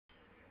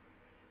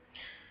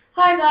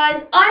Hi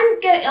guys,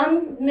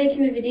 I'm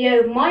making a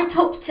video of my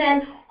top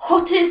 10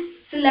 hottest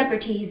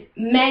celebrities,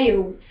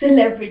 male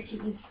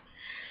celebrities.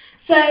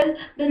 So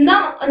the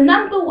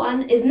number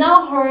one is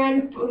Noah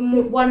Horan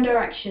from One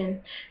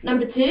Direction.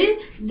 Number two,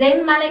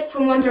 Zayn Malik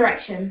from One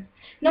Direction.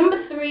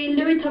 Number three,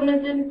 Louis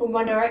Tomlinson from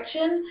One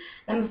Direction.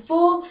 Number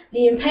four,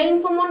 Liam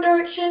Payne from One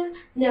Direction.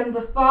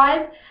 Number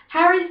five,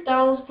 Harry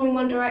Styles from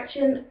One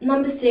Direction.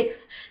 Number six,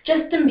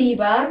 Justin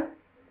Bieber,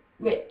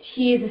 which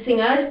he is a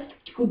singer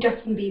called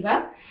Justin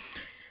Bieber.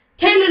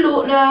 Taylor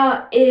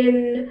Lautner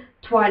in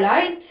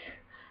Twilight,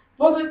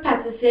 Robert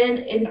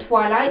Pattinson in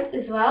Twilight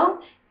as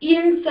well,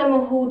 Ian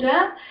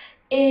Somerhalder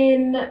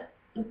in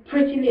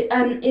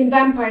in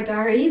Vampire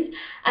Diaries,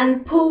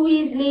 and Paul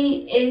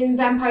Weasley in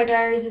Vampire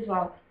Diaries as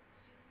well.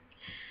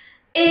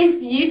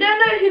 If you don't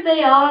know who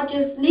they are,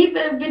 just leave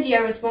a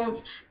video response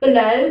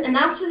below, and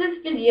after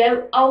this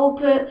video I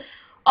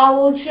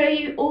will show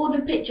you all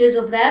the pictures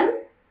of them.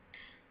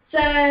 So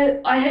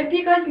I hope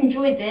you guys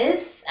enjoyed this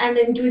and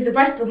enjoy the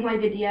rest of my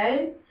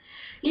video.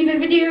 Leave a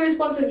video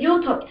response of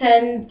your top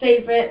 10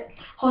 favourite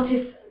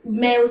hottest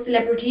male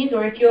celebrities,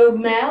 or if you're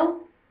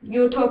male,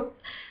 your top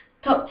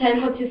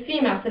 10 hottest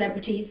female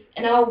celebrities,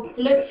 and I'll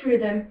look through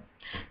them.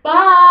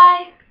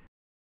 Bye!